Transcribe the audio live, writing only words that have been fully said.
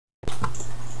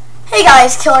Hey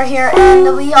guys, Killer here,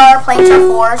 and we are playing Turf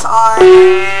Wars on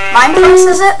Mineplex,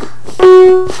 is it?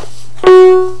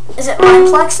 Is it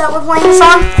Mineplex that we're playing this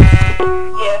on?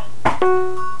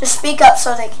 Yeah. Just speak up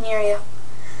so they can hear you.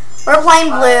 We're playing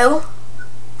blue.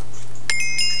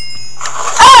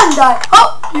 And die.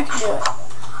 Oh, you can do it.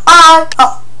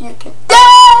 Oh, you can do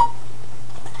it.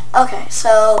 Okay,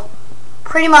 so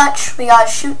pretty much we gotta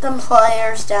shoot them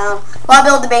players down. Wanna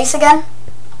build the base again?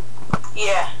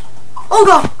 Yeah. Oh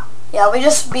god. Yeah, we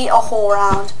just beat a whole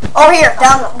round. Over here,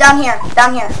 down here.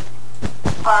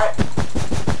 Alright.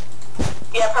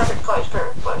 Yeah, perfect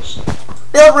place.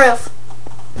 Build roof.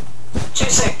 Too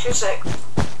sick.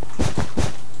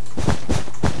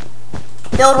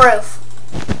 Build roof.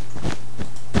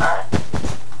 Alright.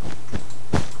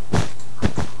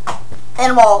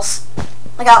 And walls.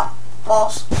 I got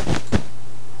walls.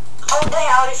 Oh dang,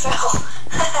 I already fell.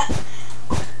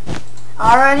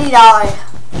 Already died.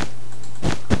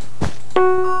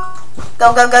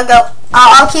 Go.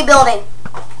 I'll keep building.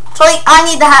 So I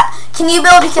need to have. Can you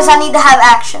build because I need to have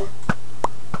action?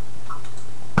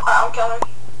 I'm coming.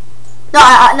 No,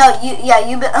 no. You.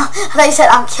 I thought you said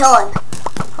I'm killing.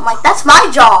 I'm like, that's my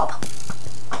job.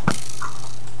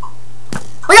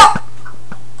 We go.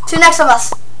 Two next of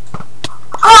us.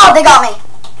 Oh, they got me.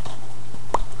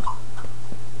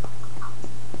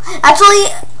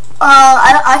 Actually,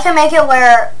 I can make it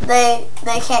where they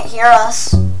can't hear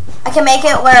us. I can make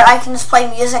it where I can just play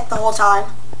music the whole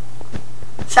time.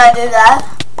 Should I do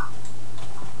that?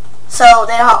 So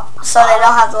they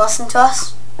don't have to listen to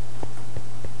us?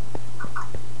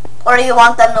 Or do you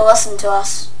want them to listen to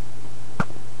us?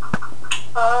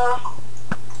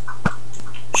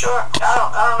 Sure.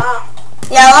 I don't know.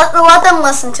 Yeah, let them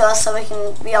listen to us so we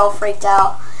can be all freaked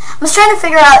out. I'm just trying to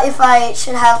figure out if I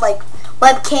should have like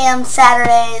webcam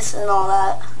Saturdays and all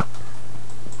that.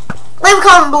 Leave a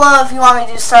comment below if you want me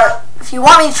to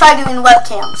try doing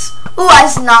webcams. Ooh, I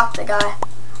just knocked the guy.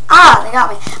 Ah, they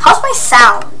got me. How's my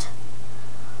sound?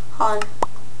 On.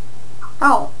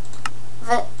 Oh.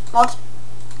 What?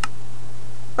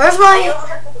 Where's my...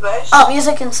 Oh,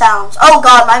 music and sounds. Oh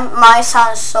god, my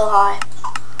sound is so high.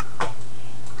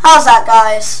 How's that,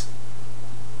 guys?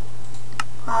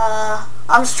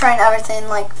 I'm just trying everything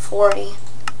like 40.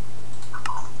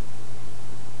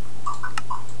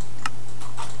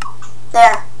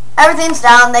 There. Everything's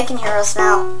down. They can hear us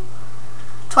now.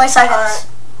 20 seconds. Right.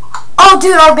 Oh,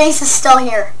 dude, our base is still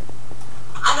here.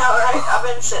 I know, right? I've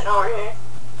been sitting over here.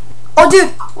 Oh,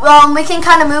 dude, we can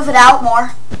kind of move it out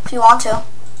more if you want to.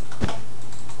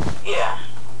 Yeah.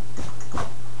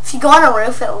 If you go on a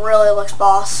roof, it really looks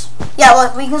boss. Yeah,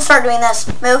 look, we can start doing this.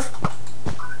 Move.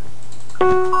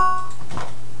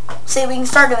 See, we can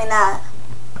start doing that.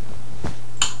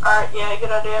 Alright, yeah,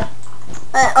 good idea.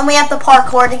 And we have the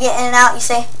parkour to get in and out, you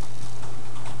see?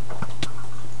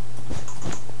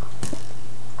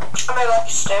 I made like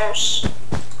stairs.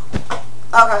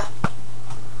 Okay.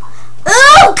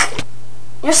 Look!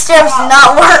 Your stairs do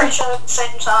not work. At the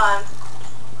same time.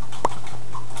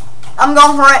 I'm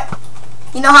going for it.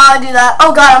 You know how I do that?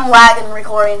 Oh god, I'm lagging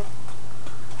recording.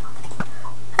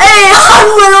 Hey, I'm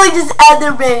literally just at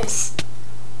their base.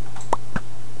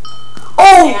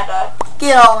 Oh!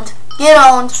 Get owned. Get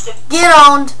owned. Get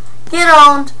owned. Get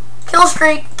owned. Kill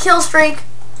streak. Kill streak.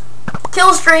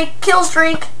 Kill streak. Kill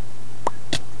streak.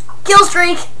 Kill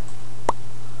streak.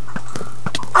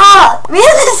 Ah! Me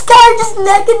and this guy are just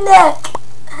neck and neck.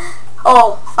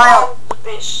 Oh, final.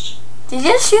 Did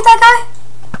you just shoot that guy?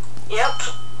 Yep.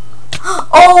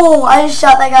 Oh, I just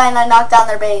shot that guy and I knocked down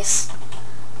their base.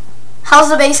 How's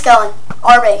the base going?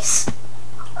 Our base.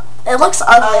 It looks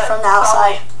ugly from the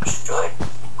outside. Destroyed.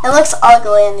 It looks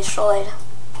ugly and destroyed.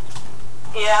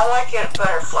 Yeah, I like it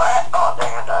better flat. Oh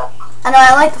dang, I died. I know,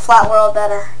 I like the flat world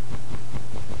better.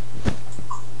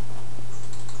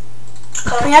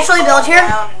 Can we actually build here?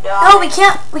 No, we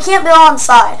can't build on the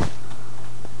side.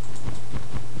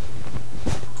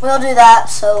 We'll do that,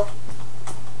 so.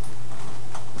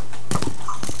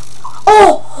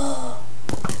 Oh!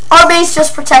 Our base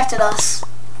just protected us.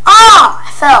 Ah!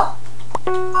 I fell.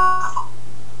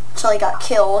 Until he got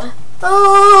killed.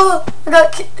 Oh! I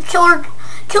got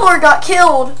killer got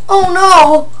killed. Oh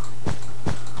no!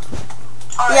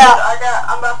 Alright, yeah.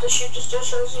 I'm about to shoot this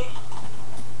Susie.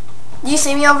 Do you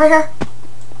see me over here?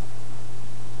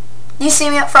 Do you see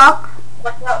me up front?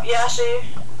 What's up? Yeah, I see you.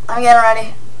 I'm getting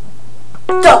ready.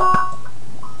 Go!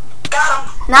 Got him!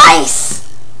 Nice!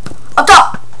 Up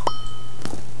top!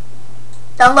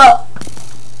 Down low.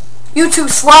 You too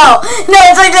slow. No,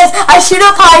 it's like this. I shoot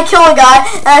up high, kill a guy,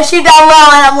 and I shoot down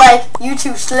low, and I'm like, you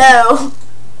too slow.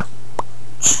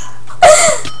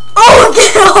 Oh,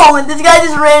 get on! This guy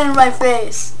just ran in my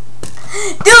face.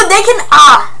 Dude, they can,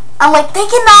 I'm like, they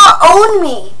cannot own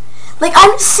me. Like,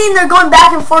 I'm just seeing they're going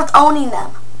back and forth owning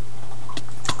them.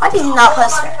 Why did you not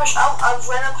post it? I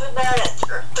went up in there and it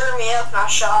threw me up and I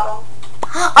shot him.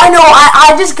 I know,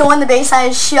 I just go in the base and I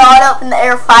just shot up in the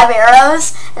air 5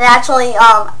 arrows and it actually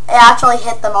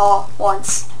hit them all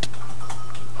once.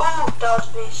 Ooh, that was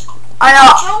a beast. I know.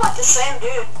 I killed like the same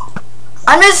dude.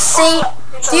 I'm just seeing,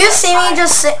 do you see me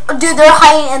just, dude, they're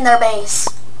hiding in their base.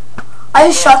 I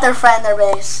just shot their friend in their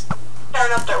base.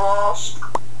 Tearing up their walls.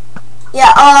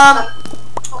 Yeah,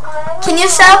 can you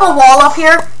set up a wall up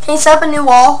here? Can you set up a new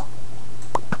wall?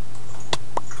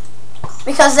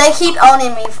 Because they keep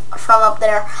owning me from up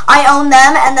there. I own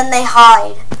them and then they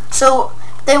hide. So,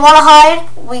 if they want to hide,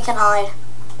 we can hide.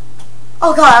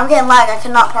 Oh god, I'm getting lag. I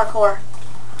cannot parkour.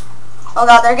 Oh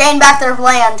god, they're getting back their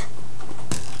land.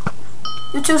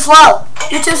 You're too slow.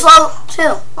 You're too slow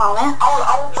too. Oh man.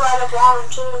 I was right up on them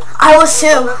too. I was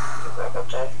too. Back up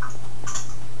there.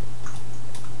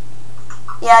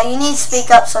 Yeah, you need to speak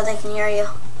up so they can hear you.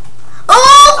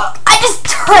 Oh! I just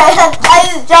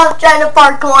jumped trying to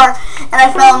parkour and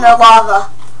I fell in the lava.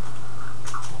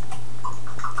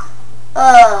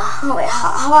 Wait,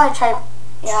 how do I try?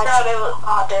 Yeah.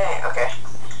 Oh dang. Okay.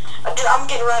 I'm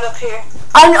getting right up here.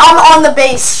 I'm on the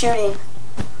base shooting.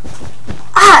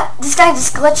 This guy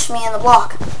just glitched me in the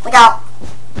block. Look out.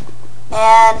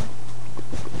 And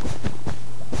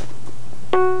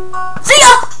see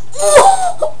ya!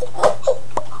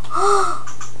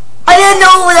 I didn't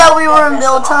know that we were in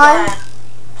build time.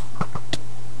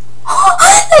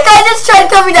 That guy just tried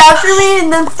coming after me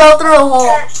and then fell through a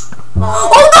hole.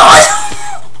 Oh god!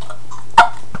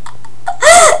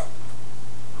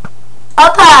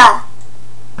 Up high.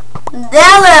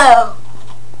 Down low.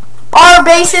 Our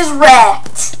base is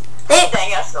wrecked.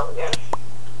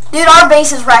 Dude, our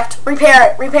base is wrecked.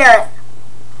 Repair it. Repair it.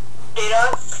 Dude,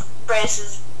 our base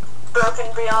is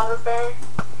broken beyond repair.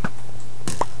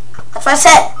 That's what I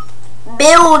said.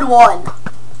 Build one.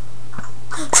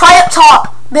 Try up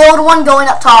top. Build one going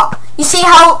up top. You see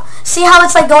how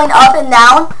it's like going up and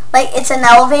down? Like it's an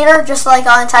elevator, just like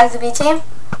on Attack the B Team?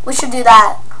 We should do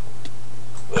that.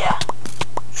 Yeah.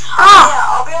 Yeah,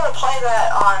 I'll be able to play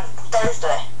that on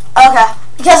Thursday. Okay.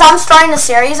 Because I'm starting a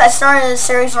series. I started a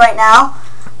series right now.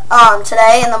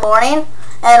 Today in the morning.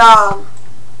 And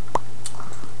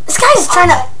this guy's trying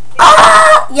to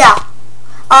yeah.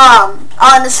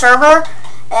 On the server,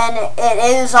 and it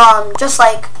is just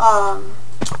like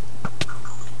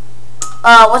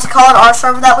what's it called, our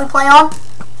server that we play on.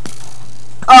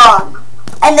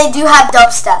 And they do have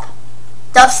dubstep.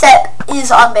 Dubstep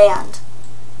is unbanned.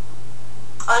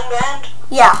 Unbanned?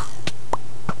 Yeah.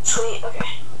 Sweet.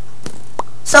 Okay.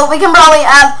 So we can probably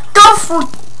add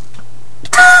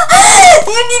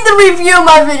You need to review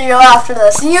my video after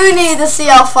this. You need to see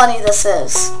how funny this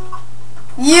is.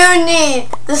 You need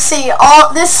to see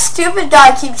all this stupid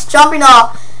guy keeps jumping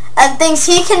off and thinks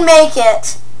he can make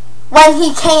it when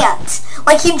he can't.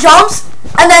 Like he jumps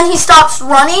and then he stops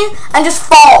running and just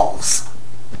falls.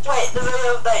 Wait, the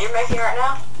video that you're making right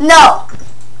now? No,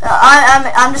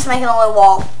 I'm just making a little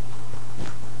wall.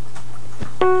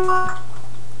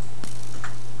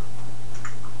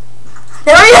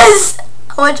 There he is.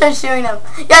 I want to try shooting him.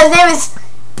 Yeah, his name is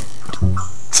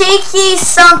Cheeky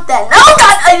something. Oh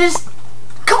god,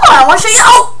 come on, I want to show you.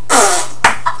 Oh!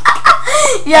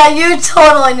 Yeah, you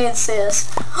totally need to see this.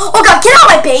 Oh god, get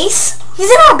out of my base. He's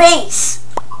in our base.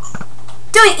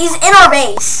 Dude, he's in our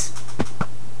base.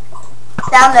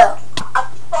 Down low.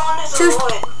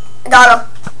 I got him.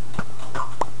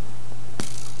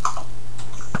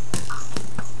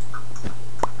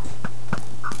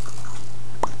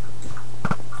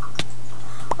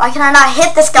 Why can I not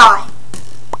hit this guy?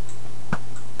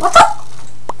 What the?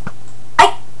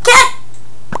 I can't.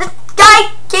 This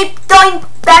guy keeps going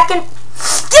back and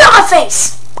get on my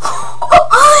face.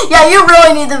 Yeah, you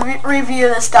really need to review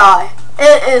this guy.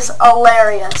 It is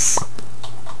hilarious.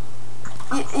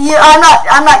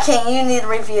 I'm not kidding. You need to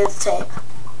review the tape.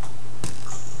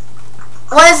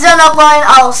 When it's done uploading,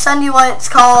 I will send you what it's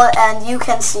called, and you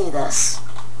can see this.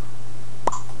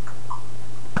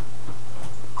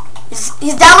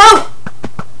 He's down low.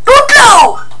 Oh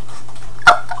no!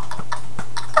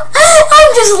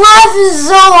 I'm just laughing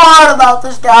so hard about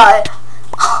this guy.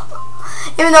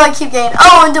 Even though I keep getting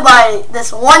owned by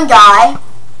this one guy.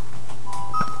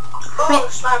 Oh,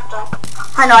 sniped him.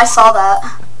 I know, I saw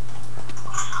that.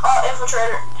 Oh,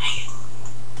 infiltrator.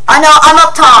 I know, I'm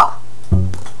up top.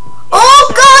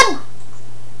 Oh, God!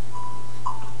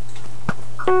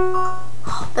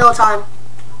 Build time.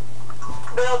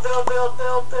 Build.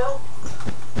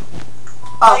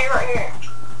 Oh, you're right here.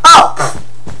 Oh.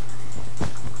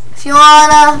 If you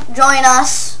wanna join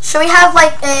us, should we have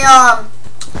like a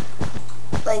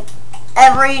like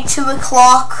every 2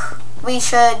 o'clock we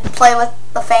should play with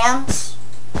the fans?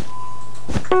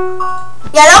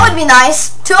 Yeah, that would be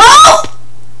nice. Oh!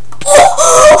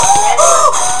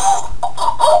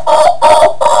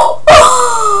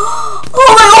 Oh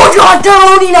my god, they're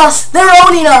owning us! They're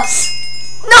owning us!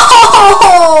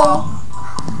 No!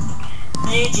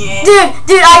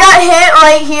 Dude, I got hit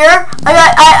right here.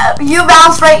 You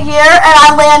bounced right here, and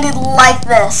I landed like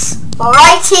this.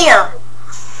 Right here.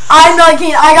 I'm not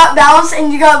kidding. I got bounced,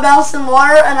 and you got bounced in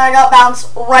water, and I got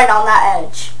bounced right on that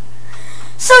edge.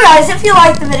 So guys, if you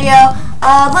liked the video,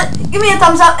 give me a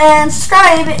thumbs up and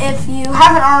subscribe if you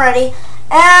haven't already.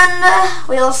 And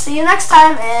we'll see you next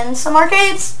time in some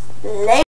arcades. Later.